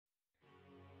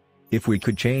If we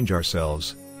could change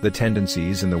ourselves, the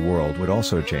tendencies in the world would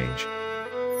also change.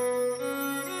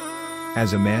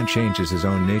 As a man changes his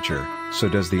own nature, so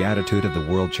does the attitude of the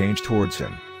world change towards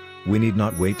him. We need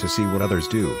not wait to see what others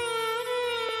do.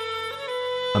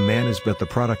 A man is but the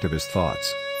product of his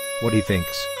thoughts. What he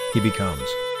thinks, he becomes.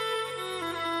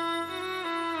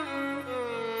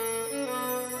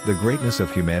 The greatness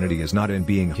of humanity is not in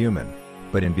being human,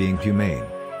 but in being humane.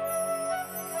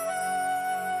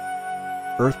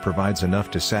 Earth provides enough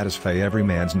to satisfy every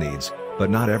man's needs, but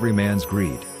not every man's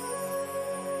greed.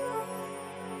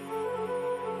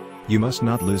 You must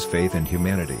not lose faith in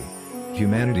humanity.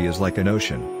 Humanity is like an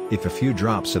ocean. If a few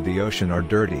drops of the ocean are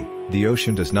dirty, the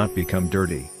ocean does not become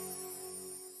dirty.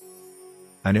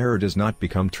 An error does not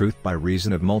become truth by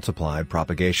reason of multiplied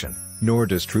propagation, nor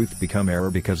does truth become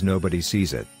error because nobody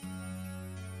sees it.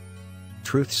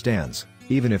 Truth stands,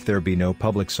 even if there be no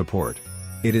public support.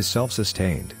 It is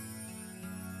self-sustained.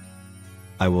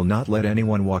 I will not let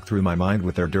anyone walk through my mind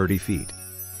with their dirty feet.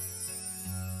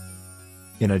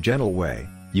 In a gentle way,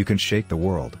 you can shake the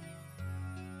world.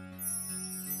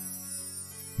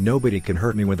 Nobody can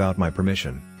hurt me without my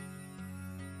permission.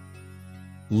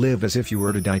 Live as if you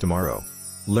were to die tomorrow.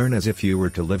 Learn as if you were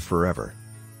to live forever.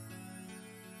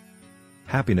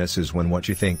 Happiness is when what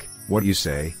you think, what you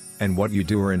say, and what you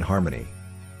do are in harmony.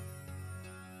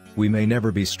 We may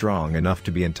never be strong enough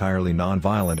to be entirely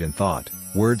nonviolent in thought,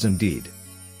 words and deed.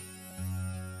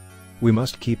 We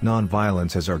must keep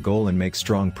nonviolence as our goal and make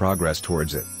strong progress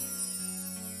towards it.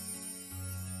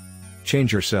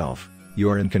 Change yourself, you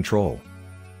are in control.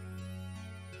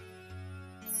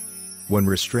 When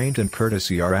restraint and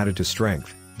courtesy are added to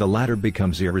strength, the latter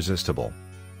becomes irresistible.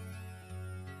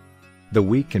 The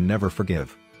weak can never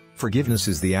forgive. Forgiveness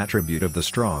is the attribute of the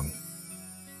strong.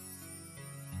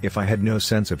 If I had no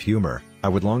sense of humor, I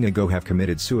would long ago have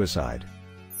committed suicide.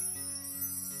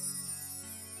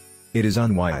 It is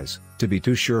unwise to be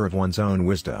too sure of one's own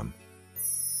wisdom.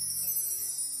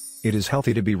 It is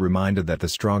healthy to be reminded that the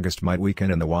strongest might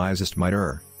weaken and the wisest might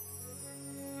err.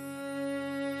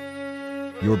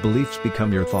 Your beliefs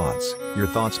become your thoughts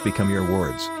become your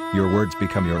words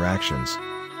become your actions.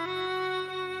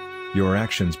 Your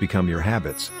actions become your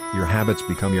habits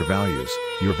become your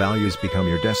values become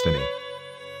your destiny.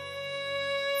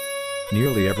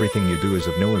 Nearly everything you do is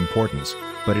of no importance,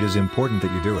 but it is important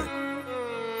that you do it.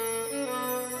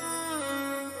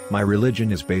 My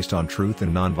religion is based on truth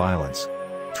and nonviolence.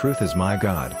 Truth is my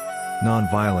God.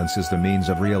 Nonviolence is the means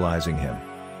of realizing Him.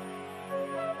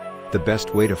 The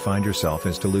best way to find yourself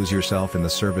is to lose yourself in the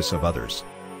service of others.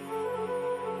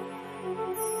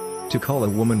 To call a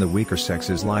woman the weaker sex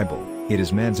is libel. It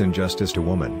is man's injustice to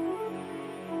woman.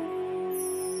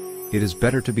 It is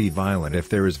better to be violent if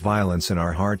there is violence in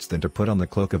our hearts than to put on the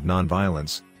cloak of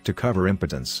nonviolence, to cover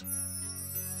impotence.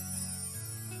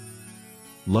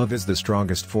 Love is the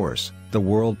strongest force the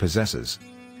world possesses.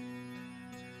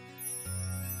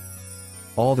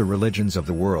 All the religions of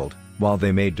the world, while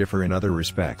they may differ in other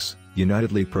respects,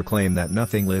 unitedly proclaim that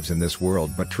nothing lives in this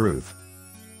world but truth.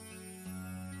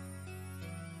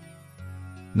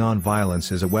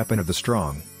 Nonviolence is a weapon of the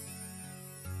strong.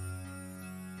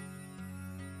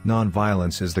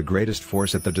 Nonviolence is the greatest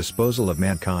force at the disposal of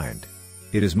mankind.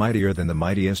 It is mightier than the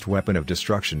mightiest weapon of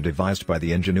destruction devised by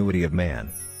the ingenuity of man.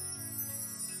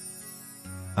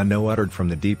 A no uttered from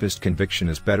the deepest conviction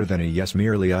is better than a yes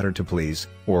merely uttered to please,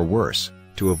 or worse,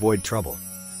 to avoid trouble.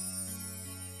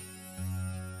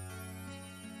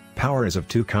 Power is of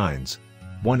two kinds.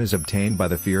 One is obtained by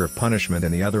the fear of punishment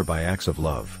and the other by acts of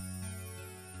love.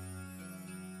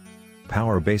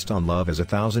 Power based on love is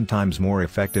 1,000 times more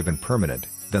effective and permanent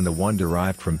than the one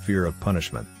derived from fear of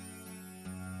punishment.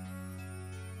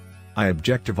 I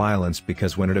object to violence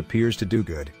because when it appears to do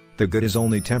good, the good is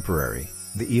only temporary,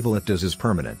 the evil it does is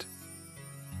permanent.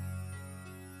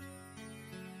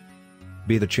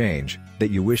 Be the change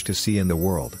that you wish to see in the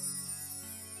world.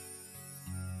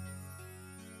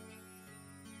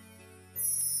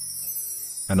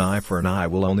 An eye for an eye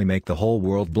will only make the whole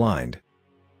world blind.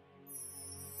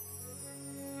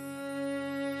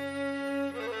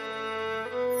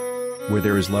 Where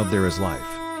there is love, there is life.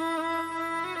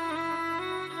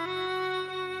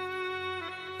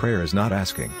 Prayer is not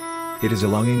asking. It is a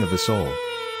longing of the soul.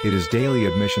 It is daily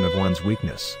admission of one's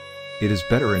weakness. It is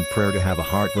better in prayer to have a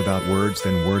heart without words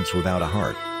than words without a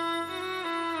heart.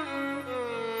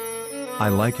 I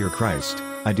like your Christ,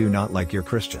 I do not like your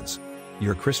Christians.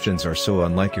 Your Christians are so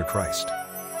unlike your Christ.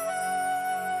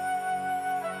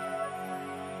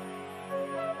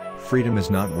 Freedom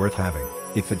is not worth having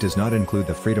if it does not include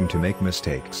the freedom to make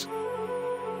mistakes.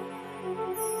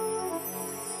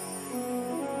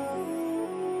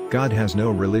 God has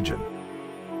no religion.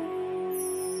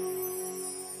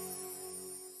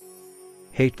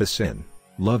 Hate the sin,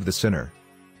 love the sinner.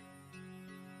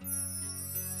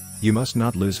 You must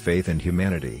not lose faith in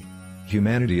humanity.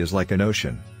 Humanity is like an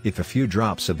ocean. If a few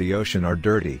drops of the ocean are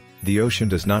dirty, the ocean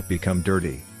does not become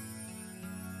dirty.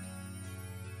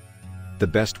 The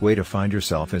best way to find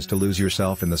yourself is to lose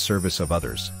yourself in the service of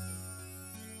others.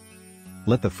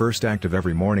 Let the first act of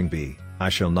every morning be, I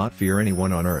shall not fear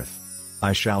anyone on earth.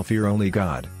 I shall fear only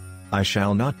God. I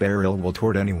shall not bear ill will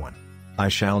toward anyone. I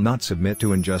shall not submit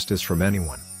to injustice from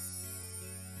anyone.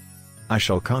 I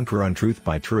shall conquer untruth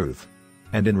by truth.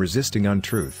 And in resisting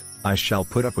untruth, I shall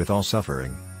put up with all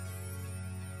suffering.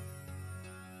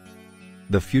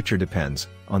 The future depends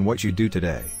on what you do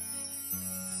today.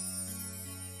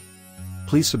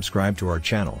 Please subscribe to our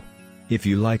channel. If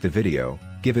you like the video,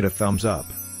 give it a thumbs up.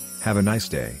 Have a nice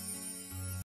day.